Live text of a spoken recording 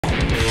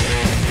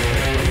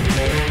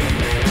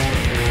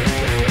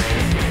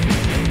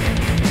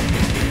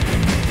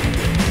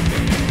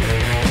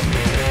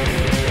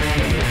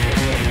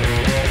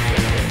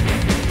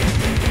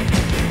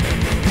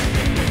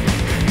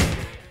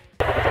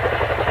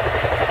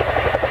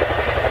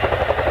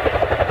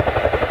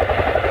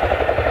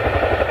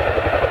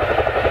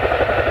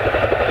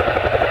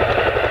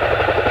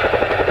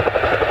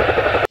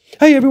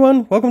Hey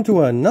everyone, welcome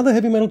to another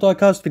heavy metal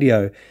diecast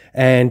video,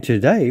 and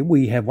today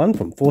we have one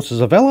from Forces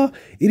of Valor.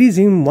 It is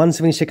in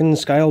 1/72nd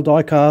scale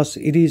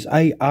diecast. It is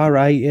a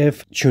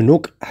RAF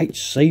Chinook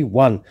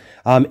HC1.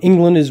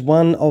 England is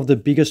one of the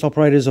biggest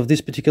operators of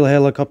this particular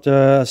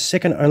helicopter,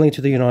 second only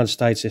to the United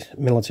States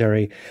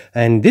military,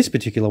 and this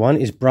particular one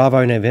is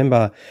Bravo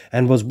November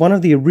and was one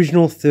of the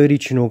original 30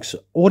 Chinooks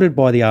ordered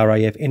by the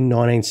RAF in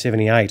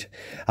 1978.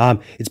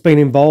 It's been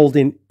involved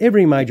in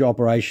every major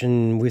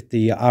operation with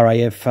the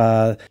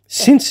RAF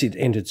since it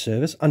entered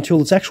service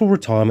until its actual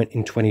retirement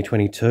in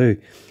 2022.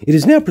 It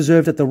is now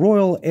preserved at the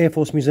Royal Air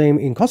Force Museum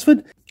in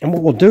Cosford, and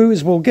what we'll do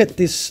is we'll get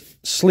this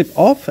slip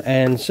off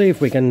and see if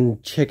we can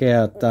check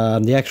out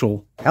the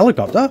actual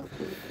helicopter.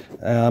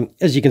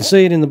 As you can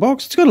see it in the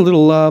box, it's got a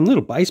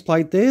little base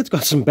plate there. It's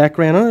got some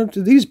background on it.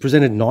 It is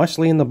presented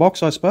nicely in the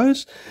box, I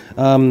suppose.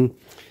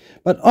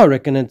 But I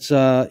reckon it's,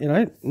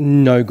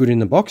 no good in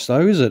the box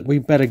though, is it? We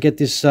better get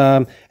this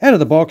out of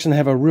the box and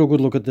have a real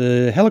good look at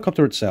the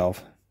helicopter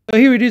itself. So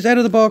here it is out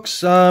of the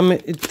box.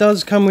 It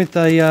does come with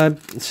a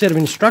set of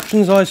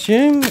instructions, I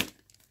assume,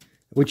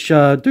 which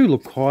do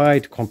look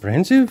quite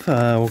comprehensive.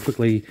 We'll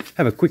quickly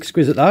have a quick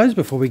squiz at those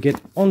before we get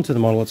onto the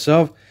model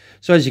itself.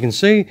 So as you can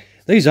see,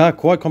 these are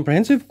quite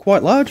comprehensive,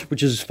 quite large,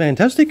 which is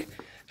fantastic.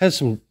 Has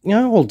some,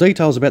 all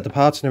details about the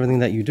parts and everything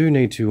that you do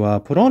need to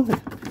put on,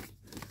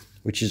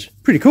 which is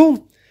pretty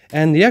cool.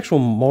 And the actual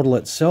model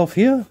itself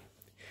here.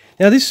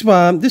 Now this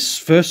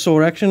first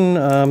saw action,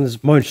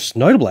 this most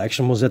notable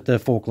action was at the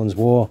Falklands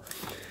War,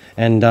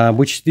 and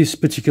which this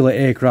particular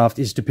aircraft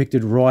is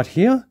depicted right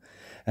here.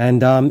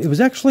 And it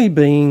was actually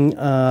being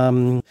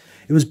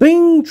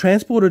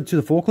transported to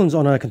the Falklands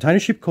on a container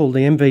ship called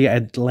the MV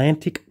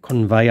Atlantic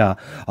Conveyor,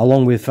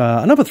 along with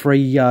another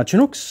 3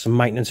 Chinooks, some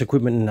maintenance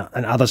equipment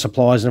and other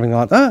supplies and everything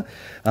like that,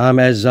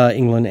 as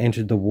England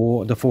entered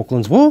the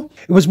Falklands War.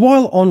 It was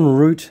while en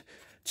route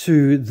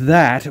to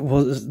that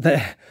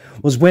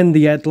was when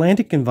the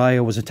Atlantic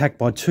Conveyor was attacked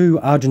by 2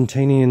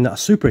 Argentinian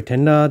super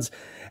etendards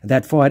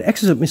that fired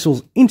Exocet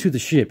missiles into the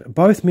ship.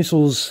 Both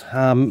missiles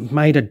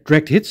made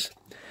direct hits,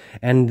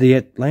 and the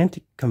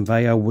Atlantic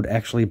Conveyor would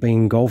actually be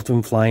engulfed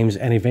in flames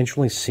and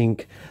eventually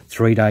sink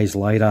 3 days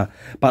later.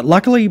 But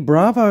luckily,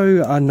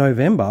 Bravo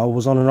November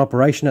was on an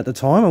operation at the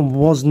time and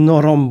was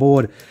not on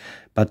board.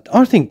 But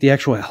I think the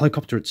actual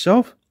helicopter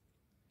itself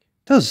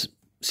does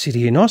sit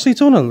here nicely.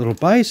 It's on a little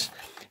base.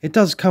 It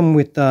does come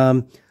with,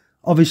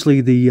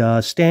 obviously,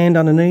 the stand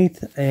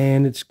underneath,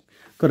 and it's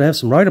got to have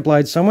some rotor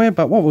blades somewhere.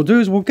 But what we'll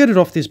do is we'll get it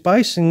off this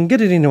base and get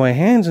it into our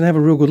hands and have a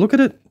real good look at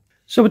it.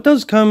 So it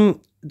does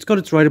come, it's got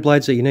its rotor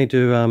blades that you need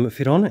to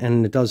fit on,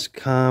 and it does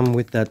come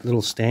with that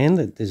little stand.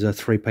 There's a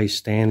 3-piece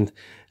stand,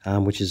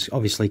 which is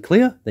obviously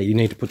clear, that you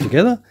need to put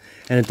together.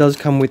 And it does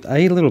come with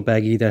a little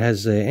baggie that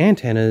has the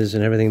antennas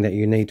and everything that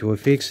you need to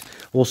affix.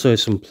 Also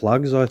some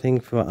plugs, I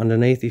think, for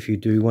underneath if you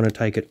do want to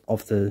take it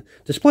off the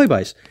display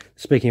base.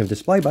 Speaking of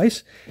display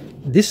base,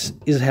 this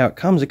is how it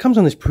comes. It comes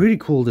on this pretty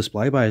cool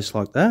display base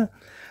like that.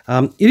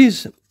 It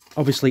is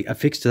obviously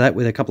affixed to that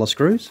with a couple of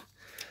screws.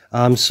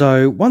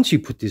 So once you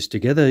put this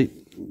together,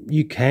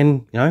 you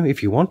can,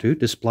 if you want to,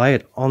 display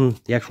it on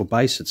the actual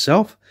base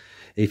itself.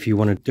 If you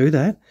want to do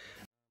that,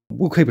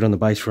 we'll keep it on the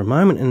base for a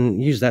moment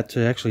and use that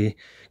to actually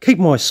keep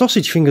my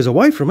sausage fingers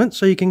away from it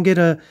so you can get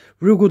a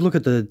real good look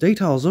at the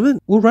details of it.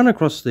 We'll run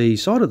across the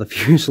side of the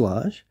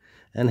fuselage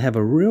and have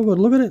a real good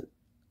look at it.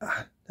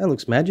 That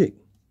looks magic.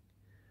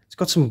 It's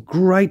got some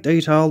great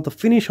detail. The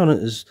finish on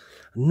it is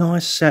a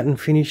nice satin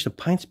finish. The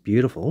paint's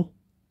beautiful.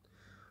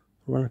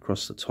 Run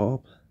across the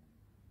top.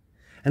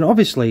 And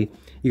obviously,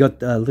 you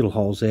got little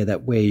holes there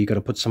that where you got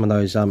to put some of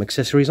those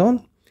accessories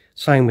on.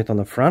 Same with on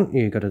the front,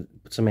 you got to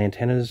put some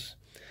antennas,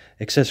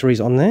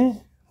 accessories on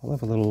there. We'll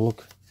have a little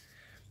look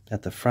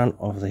at the front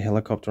of the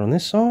helicopter on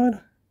this side.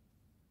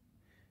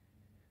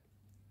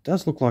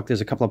 Does look like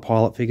there's a couple of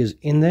pilot figures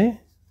in there.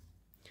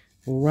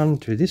 We'll run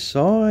to this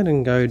side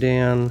and go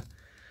down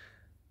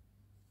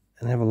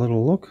and have a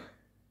little look.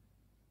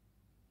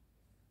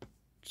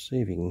 See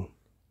if you can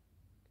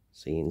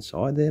see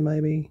inside there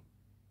maybe.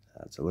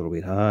 It's a little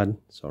bit hard,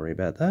 sorry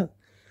about that.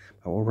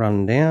 But we'll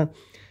run down.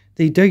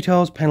 The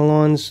details, panel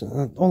lines,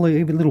 all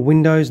the little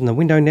windows and the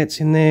window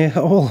nets in there,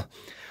 all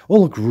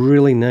look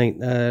really neat.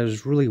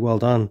 It's really well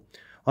done.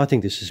 I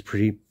think this is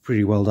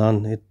pretty well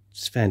done.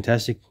 It's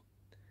fantastic.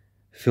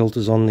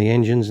 Filters on the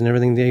engines and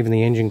everything, even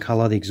the engine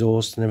colour, the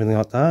exhaust and everything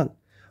like that.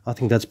 I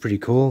think that's pretty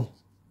cool.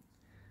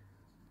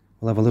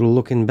 We'll have a little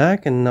look in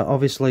back, and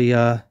obviously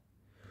we'll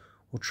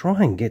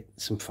try and get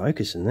some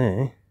focus in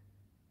there.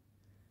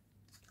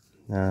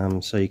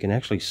 So you can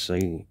actually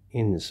see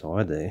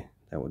inside there.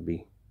 That would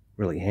be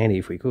really handy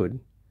if we could.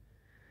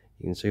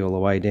 You can see all the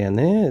way down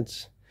there.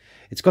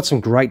 It's got some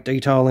great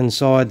detail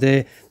inside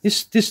there.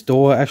 This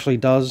door actually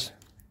does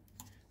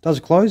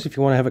close if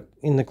you want to have it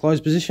in the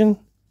closed position,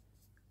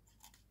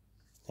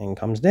 and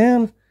comes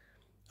down.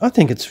 I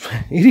think it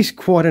is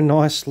quite a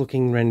nice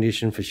looking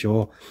rendition for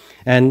sure.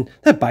 And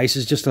that base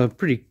is just a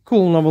pretty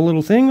cool novel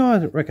little thing.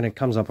 I reckon it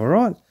comes up all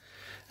right.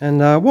 And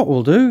what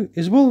we'll do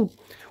is we'll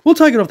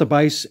take it off the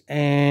base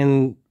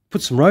and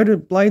put some rotor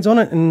blades on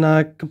it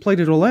and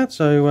completed all that,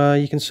 so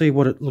you can see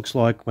what it looks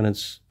like when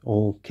it's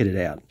all kitted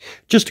out.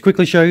 Just to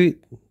quickly show you,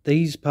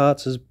 these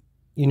parts as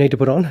you need to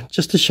put on,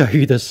 just to show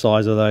you the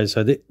size of those.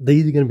 So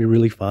these are going to be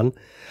really fun.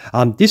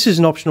 This is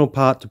an optional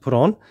part to put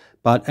on,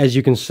 but as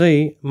you can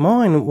see,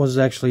 mine was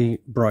actually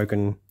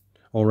broken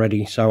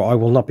already, so I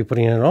will not be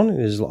putting it on.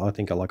 It is, I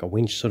think, like a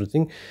winch sort of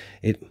thing.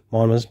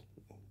 Mine was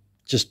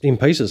just in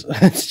pieces.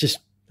 It's just,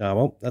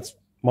 well, that's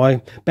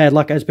my bad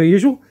luck as per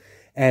usual.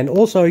 And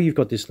also you've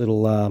got this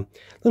little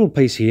little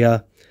piece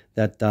here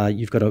that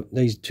you've got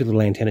these two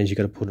little antennas you've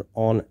got to put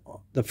on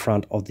the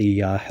front of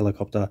the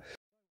helicopter.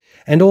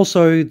 And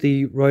also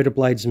the rotor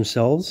blades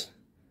themselves,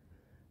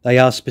 they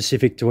are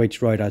specific to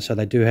each rotor, so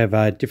they do have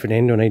a different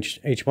end on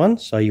each one,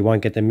 so you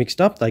won't get them mixed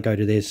up. They go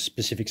to their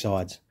specific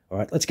sides. All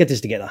right, let's get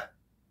this together.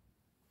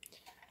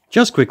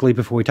 Just quickly,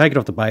 before we take it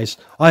off the base,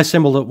 I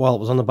assembled it while it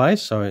was on the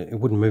base, so it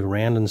wouldn't move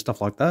around and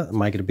stuff like that, and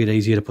make it a bit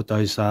easier to put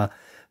those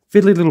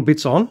fiddly little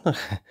bits on.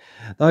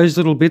 Those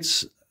little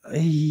bits,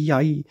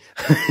 yay.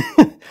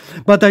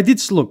 But they did,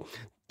 look,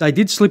 they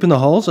did slip in the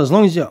holes, as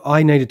long as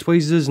I needed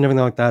tweezers and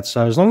everything like that,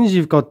 so as long as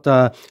you've got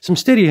some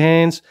steady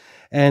hands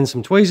and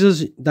some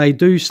tweezers, they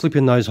do slip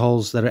in those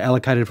holes that are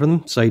allocated for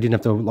them, so you didn't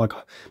have to like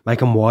make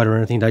them wide or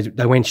anything.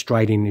 They went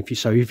straight in. If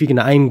you can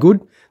aim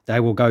good, they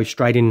will go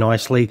straight in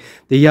nicely.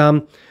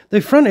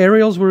 The front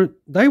aerials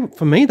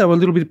for me they were a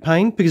little bit of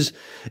pain, because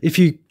if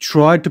you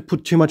tried to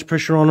put too much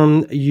pressure on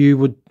them, you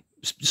would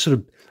sort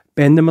of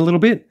bend them a little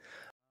bit.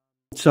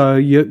 So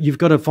you've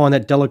got to find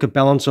that delicate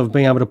balance of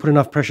being able to put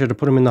enough pressure to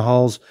put them in the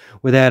holes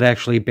without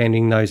actually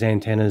bending those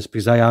antennas,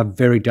 because they are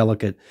very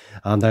delicate.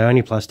 They're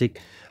only plastic.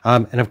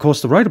 And of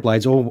course the rotor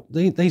blades,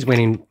 these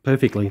went in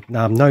perfectly.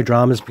 No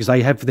dramas, because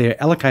they have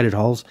their allocated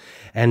holes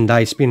and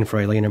they spin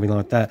freely and everything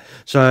like that.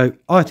 So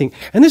I think,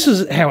 and this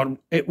is how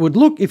it would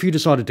look if you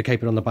decided to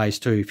keep it on the base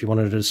too, if you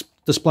wanted to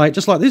display it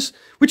just like this,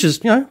 which is,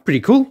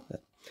 pretty cool.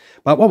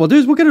 But what we'll do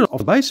is we'll get it off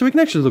the base so we can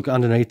actually look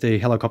underneath the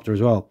helicopter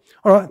as well.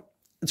 All right,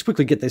 let's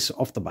quickly get this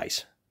off the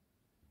base.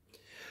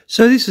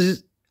 So this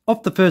is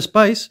off the first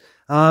base,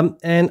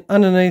 and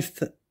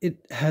underneath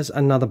it has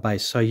another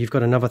base. So you've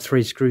got another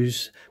 3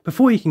 screws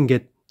before you can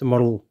get the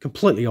model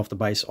completely off the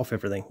base, off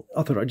everything.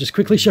 I thought I'd just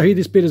quickly show you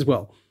this bit as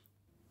well.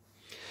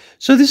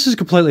 So this is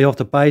completely off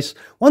the base.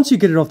 Once you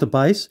get it off the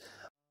base,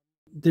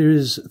 there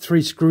is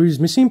 3 screws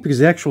missing, because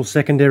the actual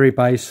secondary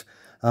base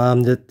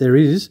that there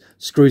is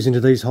screws into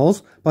these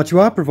holes, but you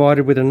are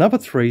provided with another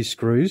 3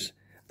 screws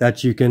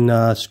that you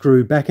can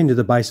screw back into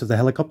the base of the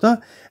helicopter.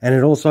 And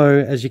it also,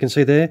 as you can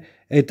see there,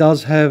 it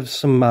does have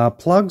some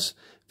plugs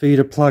for you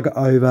to plug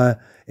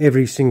over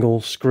every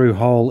single screw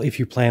hole if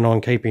you plan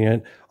on keeping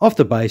it off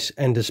the base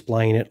and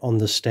displaying it on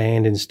the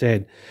stand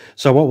instead.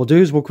 So what we'll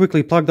do is we'll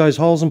quickly plug those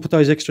holes and put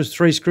those extra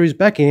 3 screws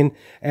back in,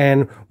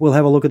 and we'll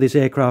have a look at this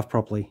aircraft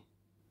properly.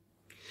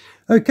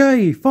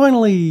 Okay,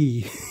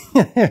 finally.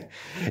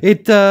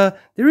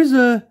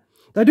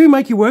 They do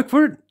make you work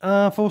for it.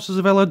 Forces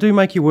of Valor do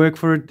make you work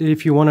for it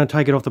if you want to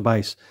take it off the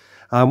base.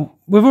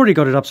 We've already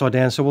got it upside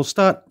down, so we'll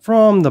start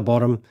from the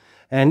bottom.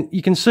 And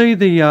you can see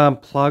the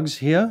plugs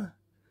here.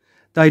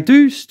 They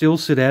do still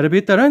sit out a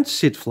bit. They don't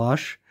sit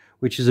flush,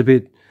 which is a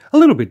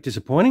little bit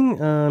disappointing.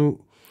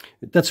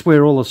 That's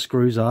where all the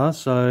screws are,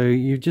 so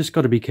you've just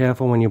got to be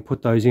careful when you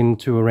put those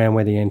into around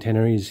where the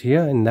antenna is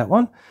here in that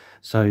one,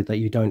 so that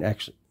you don't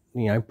actually,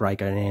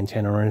 break an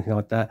antenna or anything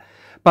like that.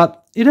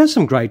 But it has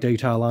some great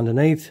detail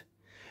underneath.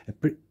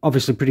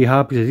 Obviously pretty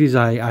hard because it is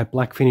a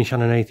black finish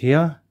underneath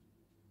here.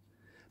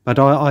 But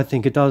I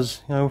think it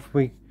does, if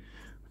we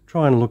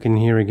try and look in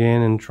here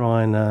again and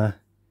try and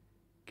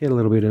get a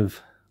little bit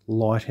of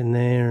light in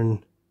there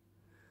and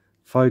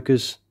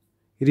focus.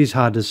 It is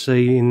hard to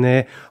see in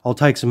there. I'll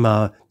take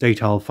some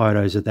detailed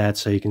photos of that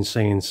so you can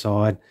see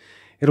inside.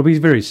 It'll be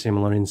very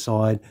similar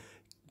inside,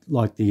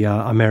 like the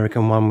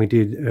American one we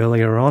did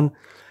earlier on.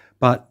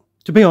 But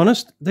to be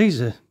honest,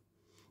 these are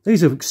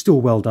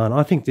still well done.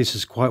 I think this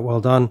is quite well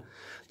done.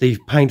 The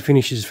paint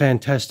finish is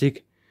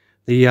fantastic.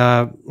 The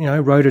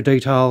rotor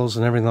details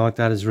and everything like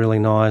that is really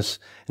nice.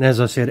 And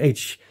as I said,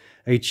 each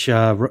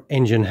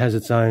engine has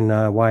its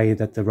own way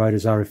that the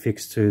rotors are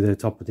affixed to the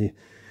top of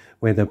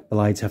where the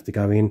blades have to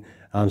go in,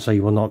 so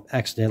you will not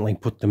accidentally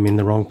put them in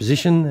the wrong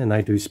position, and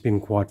they do spin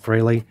quite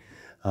freely.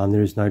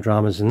 There is no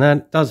dramas in that.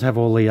 It does have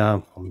all the,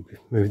 I'll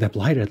move that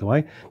blade out of the way,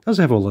 it does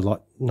have all the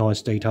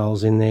nice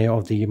details in there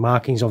of the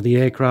markings of the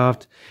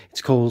aircraft,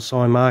 its call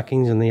sign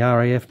markings and the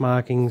RAF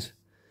markings.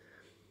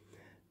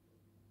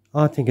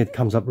 I think it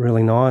comes up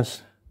really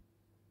nice.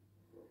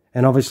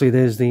 And obviously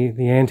there's the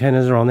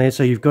antennas are on there,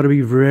 so you've got to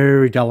be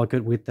very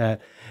delicate with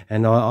that.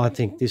 And I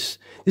think this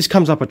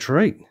comes up a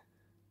treat.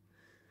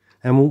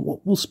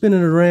 And we'll spin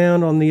it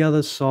around on the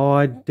other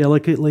side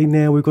delicately.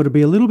 Now we've got to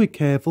be a little bit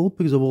careful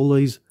because of all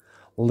these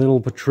little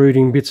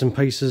protruding bits and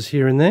pieces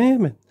here and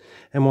there.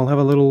 And we'll have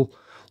a little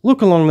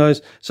look along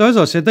those. So as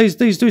I said, these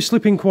do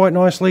slip in quite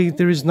nicely.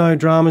 There is no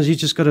dramas. You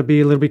just got to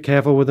be a little bit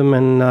careful with them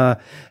and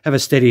have a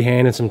steady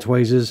hand and some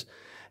tweezers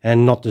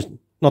and not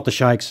the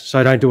shakes.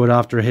 So don't do it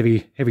after a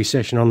heavy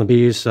session on the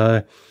beers.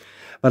 So,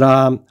 But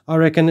I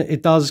reckon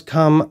it does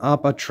come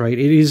up a treat.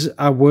 It is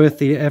a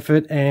worthy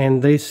effort,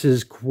 and this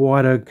is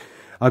quite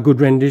a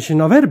good rendition.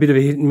 I've had a bit of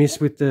a hit and miss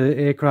with the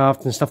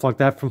aircraft and stuff like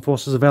that from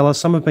Forces of Valor.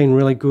 Some have been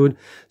really good,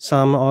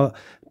 some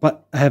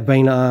but have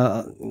been,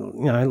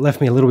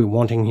 left me a little bit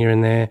wanting here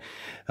and there.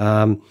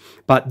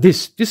 But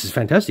this is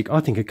fantastic. I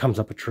think it comes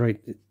up a treat.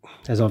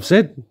 As I've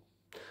said,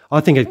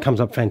 I think it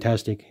comes up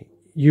fantastic.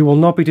 You will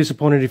not be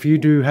disappointed if you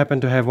do happen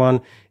to have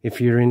one.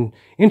 If you're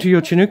into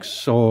your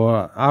Chinooks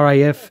or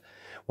RAF,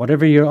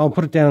 whatever I'll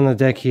put it down on the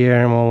deck here,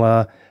 and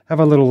we'll have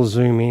a little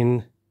zoom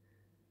in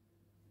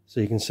so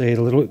you can see it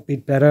a little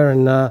bit better.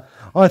 And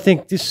I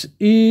think this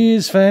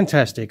is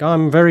fantastic.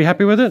 I'm very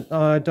happy with it.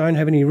 I don't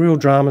have any real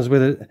dramas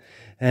with it,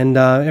 and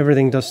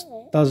everything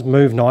does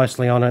move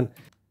nicely on it.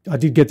 I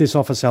did get this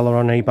off a seller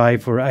on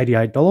eBay for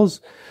 $88,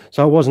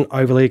 so it wasn't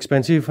overly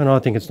expensive, and I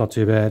think it's not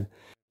too bad.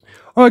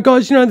 Alright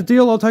guys, you know the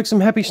deal. I'll take some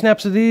happy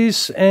snaps of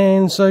this,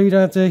 and so you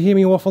don't have to hear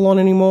me waffle on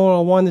anymore.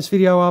 I'll wind this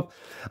video up.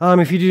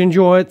 If you did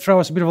enjoy it, throw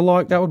us a bit of a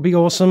like. That would be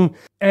awesome.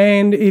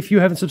 And if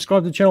you haven't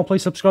subscribed to the channel,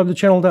 please subscribe to the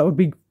channel. That would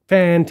be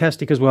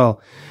fantastic as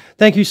well.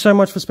 Thank you so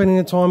much for spending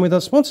the time with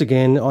us. Once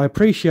again, I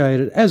appreciate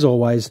it. As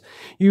always,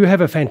 you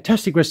have a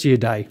fantastic rest of your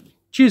day.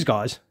 Cheers,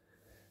 guys.